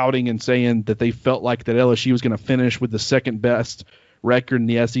 touting and saying that they felt like that LSU was going to finish with the second best record in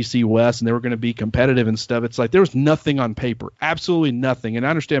the SEC West and they were going to be competitive and stuff, it's like there was nothing on paper, absolutely nothing. And I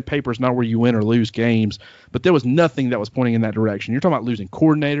understand paper is not where you win or lose games, but there was nothing that was pointing in that direction. You're talking about losing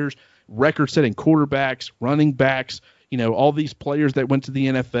coordinators, record-setting quarterbacks, running backs, all these players that went to the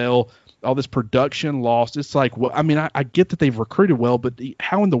NFL, all this production lost. It's like, well, I mean, I get that they've recruited well, but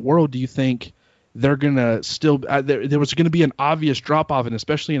how in the world do you think they're going to still there was going to be an obvious drop-off, and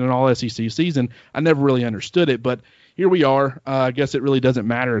especially in an all-SEC season? I never really understood it, but here we are. I guess it really doesn't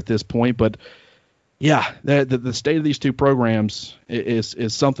matter at this point. But, yeah, the state of these two programs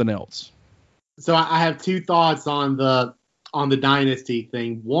is something else. So I have two thoughts on the dynasty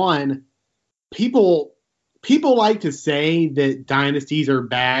thing. One, people people like to say that dynasties are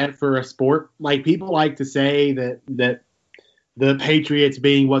bad for a sport. Like, people like to say that the Patriots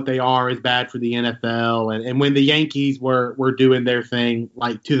being what they are is bad for the NFL. And when the Yankees were doing their thing,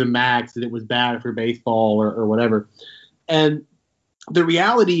 like, to the max, that it was bad for baseball or whatever. And the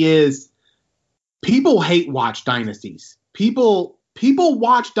reality is, people hate watch dynasties. People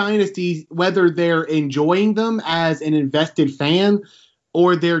watch dynasties whether they're enjoying them as an invested fan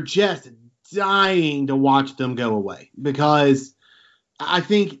or they're just dying to watch them go away. Because I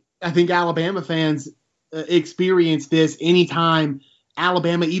think Alabama fans experience this anytime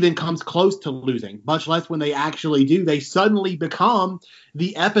Alabama even comes close to losing, much less when they actually do. They suddenly become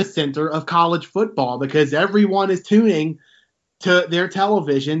the epicenter of college football because everyone is tuning to their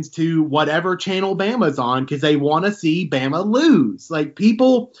televisions to whatever channel Bama's on because they want to see Bama lose. Like,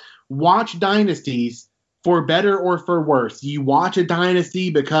 people watch dynasties for better or for worse. You watch a dynasty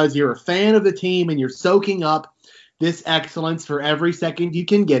because you're a fan of the team and you're soaking up this excellence for every second you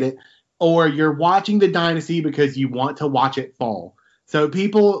can get it, or you're watching the dynasty because you want to watch it fall. So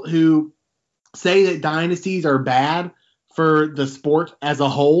people who say that dynasties are bad for the sport as a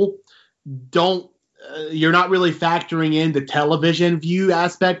whole you're not really factoring in the television view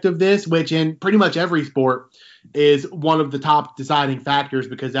aspect of this, which in pretty much every sport is one of the top deciding factors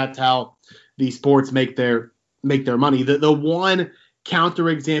because that's how these sports make their money. The one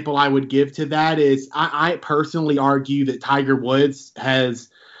counterexample I would give to that is I personally argue that Tiger Woods has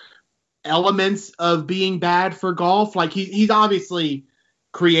elements of being bad for golf. Like, he's obviously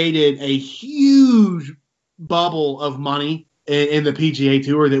created a huge bubble of money in the PGA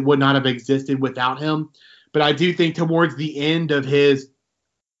Tour that would not have existed without him. But I do think towards the end of his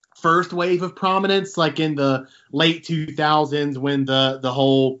first wave of prominence, like in the late 2000s when the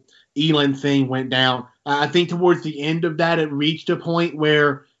whole Elin thing went down, I think towards the end of that, it reached a point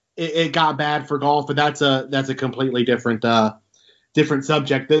where it got bad for golf. But that's a completely different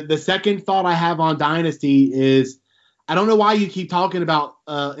subject. The second thought I have on dynasty is, I don't know why you keep talking about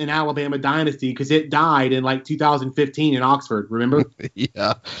an Alabama dynasty because it died in like 2015 in Oxford. Remember?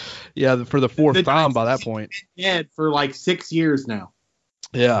 Yeah, for the fourth time by that point. Dead for like 6 years now.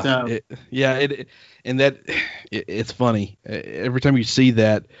 Yeah, so, it's funny. Every time you see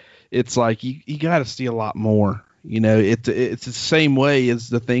that, it's like you got to see a lot more. You know, it's the same way as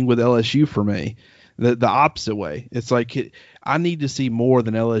the thing with LSU for me. The opposite way. It's like I need to see more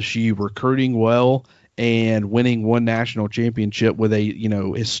than LSU recruiting well and winning one national championship with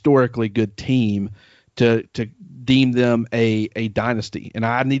a historically good team to deem them a dynasty. And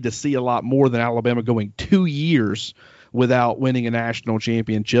I need to see a lot more than Alabama going 2 years without winning a national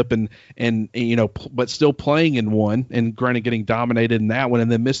championship and but still playing in one and granted getting dominated in that one and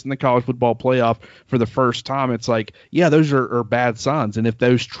then missing the college football playoff for the first time. It's like, yeah, those are bad signs. And if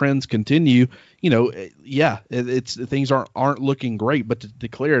those trends continue, it's things aren't looking great, but to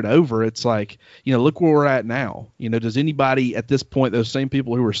declare it over, it's like, look where we're at now. Does anybody at this point, those same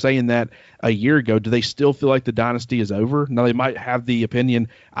people who were saying that a year ago, do they still feel like the dynasty is over? Now they might have the opinion,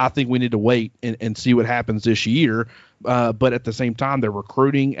 I think we need to wait and see what happens this year. But at the same time, they're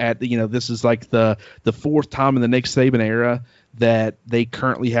recruiting at, this is like the fourth time in the Nick Saban era that they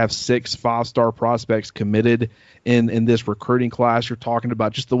currently have 6 5-star prospects committed in this recruiting class. You're talking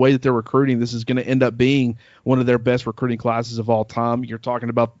about just the way that they're recruiting. This is going to end up being one of their best recruiting classes of all time. You're talking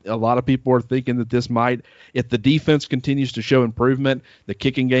about a lot of people are thinking that this might, if the defense continues to show improvement, the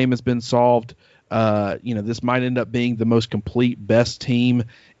kicking game has been solved. This might end up being the most complete, best team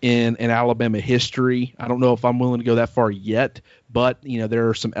in Alabama history. I don't know if I'm willing to go that far yet, but there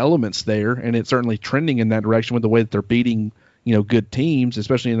are some elements there, and it's certainly trending in that direction with the way that they're beating good teams,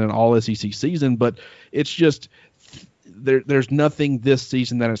 especially in an all SEC season. But it's just there's nothing this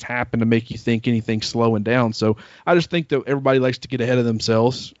season that has happened to make you think anything's slowing down. So I just think that everybody likes to get ahead of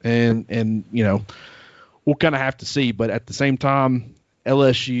themselves, and we'll kind of have to see. But at the same time,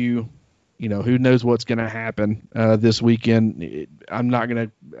 LSU. Who knows what's going to happen this weekend. I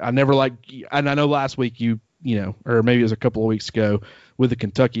know last week or maybe it was a couple of weeks ago with the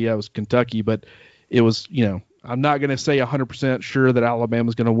Kentucky, I was Kentucky, but it was, I'm not going to say 100% sure that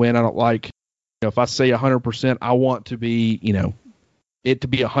Alabama's going to win. I don't like, if I say 100%, I want to be, it to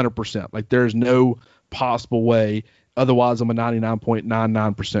be 100%. Like there's no possible way. Otherwise I'm a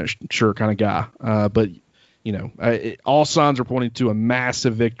 99.99% sure kind of guy. But all signs are pointing to a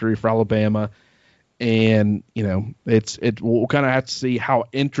massive victory for Alabama, and we'll kind of have to see how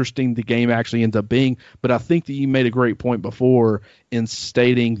interesting the game actually ends up being. But I think that you made a great point before in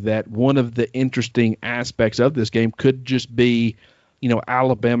stating that one of the interesting aspects of this game could just be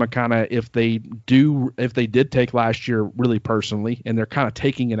Alabama kind of, if they did take last year really personally, and they're kind of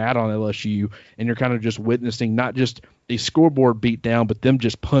taking it out on LSU, and you're kind of just witnessing not just a scoreboard beat down, but them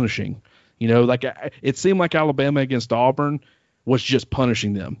just punishing. Like it seemed like Alabama against Auburn was just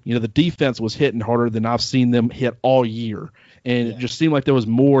punishing them. The defense was hitting harder than I've seen them hit all year, and it just seemed like there was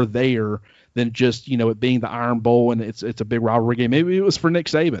more there than just it being the Iron Bowl and it's a big rivalry game. Maybe it was for Nick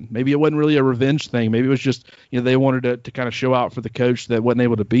Saban. Maybe it wasn't really a revenge thing. Maybe it was just they wanted to kind of show out for the coach that wasn't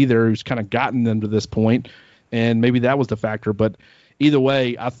able to be there, who's kind of gotten them to this point, and maybe that was the factor. But either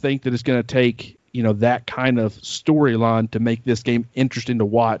way, I think that it's going to take that kind of storyline to make this game interesting to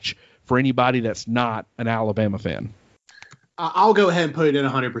watch for anybody that's not an Alabama fan. I'll go ahead and put it in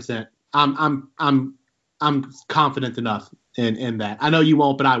 100%. I'm confident enough in that. I know you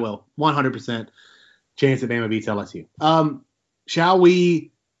won't, but I will. 100% chance that Bama beats LSU. Shall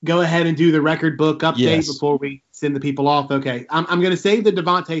we go ahead and do the record book update before we send the people off? Okay. I'm going to save the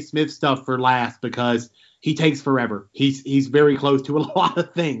Devontae Smith stuff for last because he takes forever. He's very close to a lot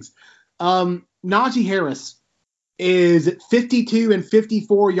of things. Najee Harris is 52 and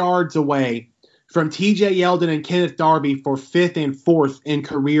 54 yards away from TJ Yeldon and Kenneth Darby for 5th and 4th in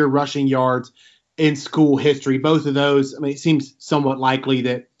career rushing yards in school history. Both of those, it seems somewhat likely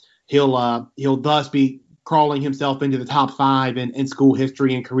that he'll thus be crawling himself into the top 5 in school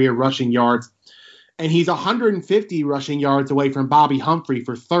history and career rushing yards. And he's 150 rushing yards away from Bobby Humphrey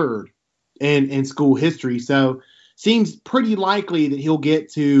for 3rd in school history. So seems pretty likely that he'll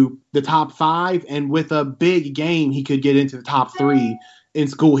get to the top 5, and with a big game, he could get into the top 3 in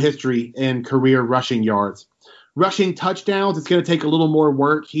school history and career rushing yards. Rushing touchdowns, it's going to take a little more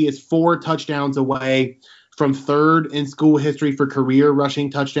work. He is 4 touchdowns away from 3rd in school history for career rushing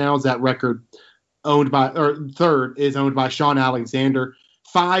touchdowns. That record 3rd is owned by Sean Alexander.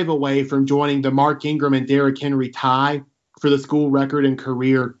 5 away from joining the Mark Ingram and Derrick Henry tie for the school record in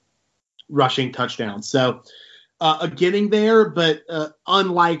career rushing touchdowns. So getting there, but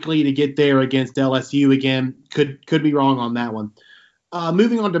unlikely to get there against LSU again. Could be wrong on that one.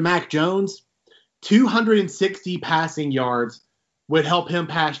 Moving on to Mac Jones, 260 passing yards would help him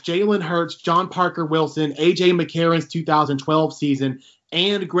pass Jalen Hurts, John Parker Wilson, A.J. McCarron's 2012 season,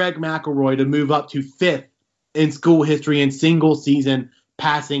 and Greg McElroy to move up to 5th in school history in single-season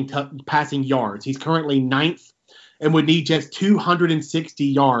passing yards. He's currently 9th and would need just 260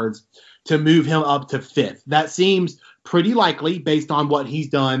 yards to move him up to 5th. That seems pretty likely based on what he's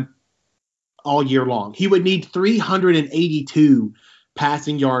done all year long. He would need 382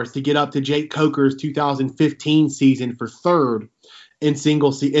 passing yards to get up to Jake Coker's 2015 season for 3rd in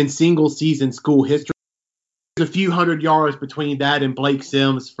single season school history. There's a few hundred yards between that and Blake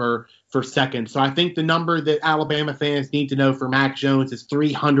Sims for 2nd. So I think the number that Alabama fans need to know for Mac Jones is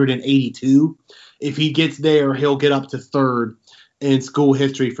 382. If he gets there, he'll get up to 3rd in school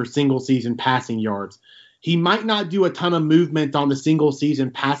history for single season passing yards. He might not do a ton of movement on the single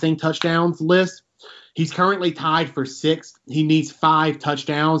season passing touchdowns list. He's currently tied for 6th. He needs 5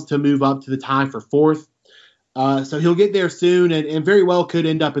 touchdowns to move up to the tie for 4th. So he'll get there soon and very well could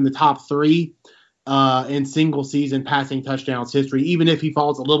end up in the top 3 in single season passing touchdowns history, even if he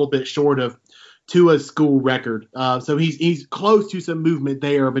falls a little bit short of Tua's school record. So he's close to some movement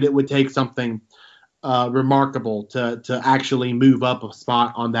there, but it would take something remarkable to actually move up a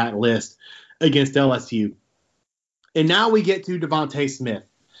spot on that list against LSU. And now we get to Devontae Smith.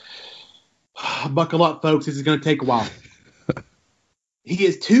 Buckle up, folks. This is going to take a while. He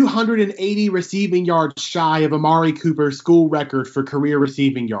is 280 receiving yards shy of Amari Cooper's school record for career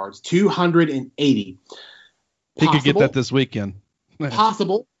receiving yards. 280. He could get that this weekend.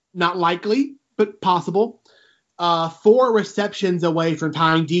 Possible. Not likely, but possible. 4 receptions away from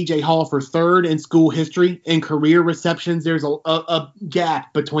tying DJ Hall for 3rd in school history. In career receptions, there's a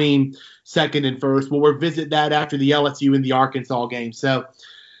gap between 2nd and 1st. We'll revisit that after the LSU and the Arkansas game. So,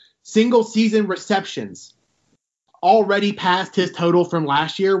 single season receptions already passed his total from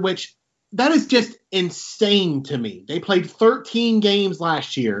last year, which that is just insane to me. They played 13 games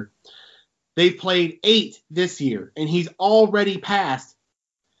last year. They've played 8 this year, and he's already passed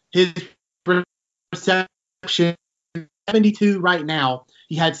his reception 72 right now.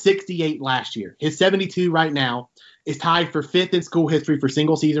 He had 68 last year. His 72 right now is tied for 5th in school history for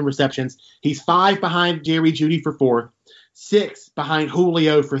single season receptions. He's 5 behind Jerry Jeudy for 4th, 6 behind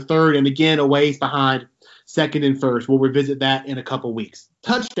Julio for 3rd, and again a ways behind 2nd and 1st. We'll revisit that in a couple weeks.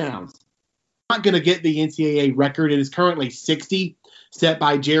 Touchdowns. Not going to get the NCAA record. It is currently 60, set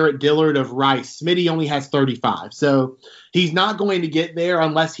by Jarrett Dillard of Rice. Smitty only has 35. So he's not going to get there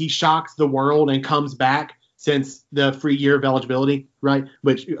unless he shocks the world and comes back since the free year of eligibility, right?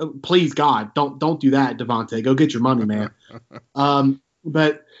 Which, please God, don't do that, Devontae. Go get your money, man.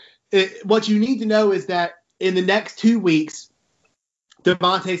 But what you need to know is that in the next 2 weeks,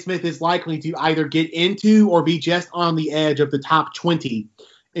 Devontae Smith is likely to either get into or be just on the edge of the top 20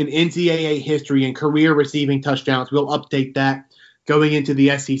 in NCAA history in career receiving touchdowns. We'll update that going into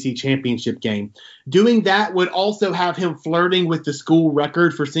the SEC championship game. Doing that would also have him flirting with the school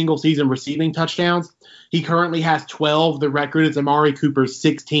record for single-season receiving touchdowns. He currently has 12. The record is Amari Cooper's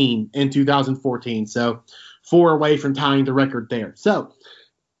 16 in 2014, so 4 away from tying the record there. So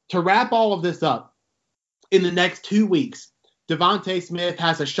to wrap all of this up, in the next 2 weeks, Devontae Smith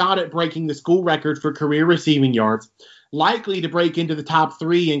has a shot at breaking the school record for career receiving yards, likely to break into the top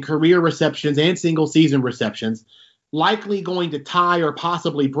 3 in career receptions and single-season receptions, likely going to tie or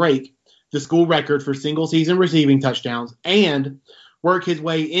possibly break the school record for single-season receiving touchdowns, and work his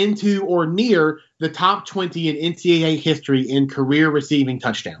way into or near the top 20 in NCAA history in career receiving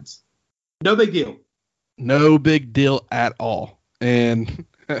touchdowns. No big deal. No big deal at all. And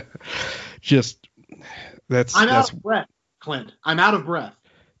just I'm out of breath, Clint. I'm out of breath.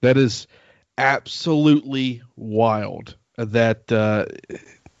 That is absolutely wild. That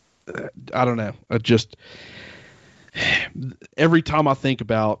I don't know. Every time I think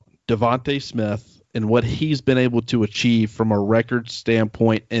about Devontae Smith and what he's been able to achieve from a record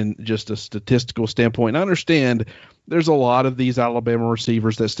standpoint and just a statistical standpoint, I understand there's a lot of these Alabama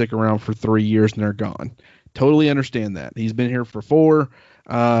receivers that stick around for 3 years and they're gone. Totally understand that. He's been here for 4.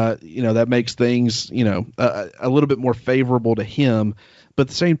 That makes things, a little bit more favorable to him. But at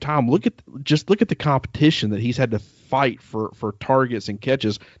the same time, look at the competition that he's had to fight for targets and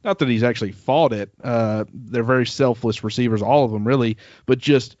catches. Not that he's actually fought it. They're very selfless receivers, all of them really, but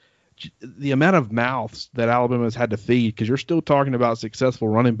just the amount of mouths that Alabama has had to feed, because you're still talking about successful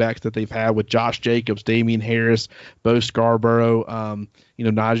running backs that they've had with Josh Jacobs, Damian Harris, Bo Scarborough,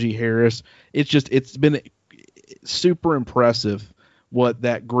 Najee Harris. It's been super impressive what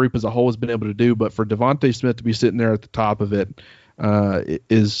that group as a whole has been able to do. But for Devontae Smith to be sitting there at the top of it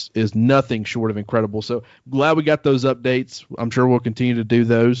is nothing short of incredible. So glad we got those updates. I'm sure we'll continue to do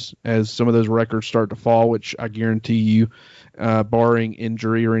those as some of those records start to fall, which I guarantee you, barring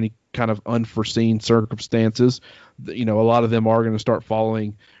injury or any kind of unforeseen circumstances, a lot of them are going to start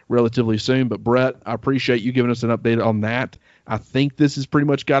falling relatively soon. But Brett, I appreciate you giving us an update on that. I think this has pretty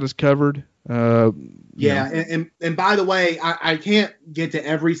much got us covered. And by the way, I can't get to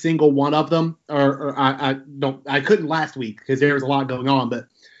every single one of them, or I couldn't last week because there was a lot going on, but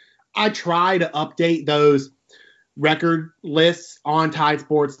I try to update those record lists on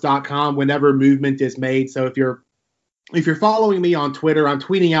tidesports.com whenever movement is made. So if you're following me on Twitter, I'm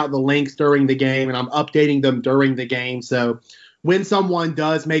tweeting out the links during the game and I'm updating them during the game. So when someone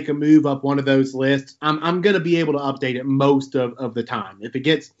does make a move up one of those lists, I'm going to be able to update it most of the time. If it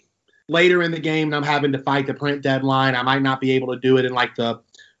gets later in the game and I'm having to fight the print deadline, I might not be able to do it in like the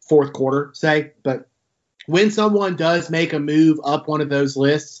fourth quarter, say. But when someone does make a move up one of those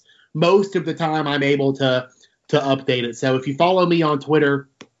lists, most of the time I'm able to update it. So if you follow me on Twitter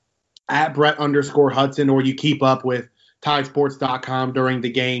at Brett_Hudson, or you keep up with tidesports.com during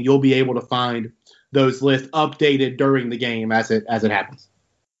the game, you'll be able to find those lists updated during the game as it happens.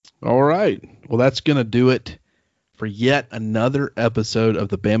 All right. Well, that's going to do it for yet another episode of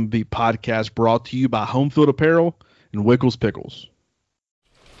the Bama Beat podcast, brought to you by Home Field Apparel and Wickles Pickles.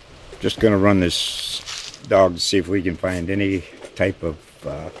 Just going to run this dog to see if we can find any type of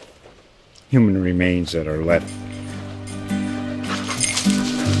human remains that are left.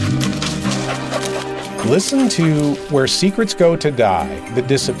 Listen to Where Secrets Go to Die, The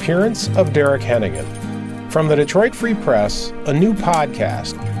Disappearance of Derek Hennigan. From the Detroit Free Press, a new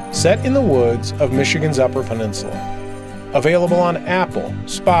podcast set in the woods of Michigan's Upper Peninsula. Available on Apple,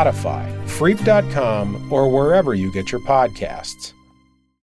 Spotify, Freep.com, or wherever you get your podcasts.